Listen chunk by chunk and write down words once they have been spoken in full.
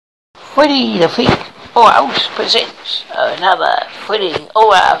Freddy the Freak Host presents another thrilling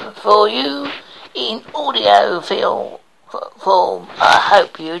horror for you in audio form. I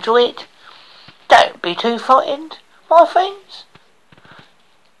hope you enjoy it. Don't be too frightened, my friends.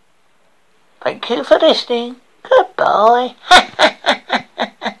 Thank you for listening. Goodbye.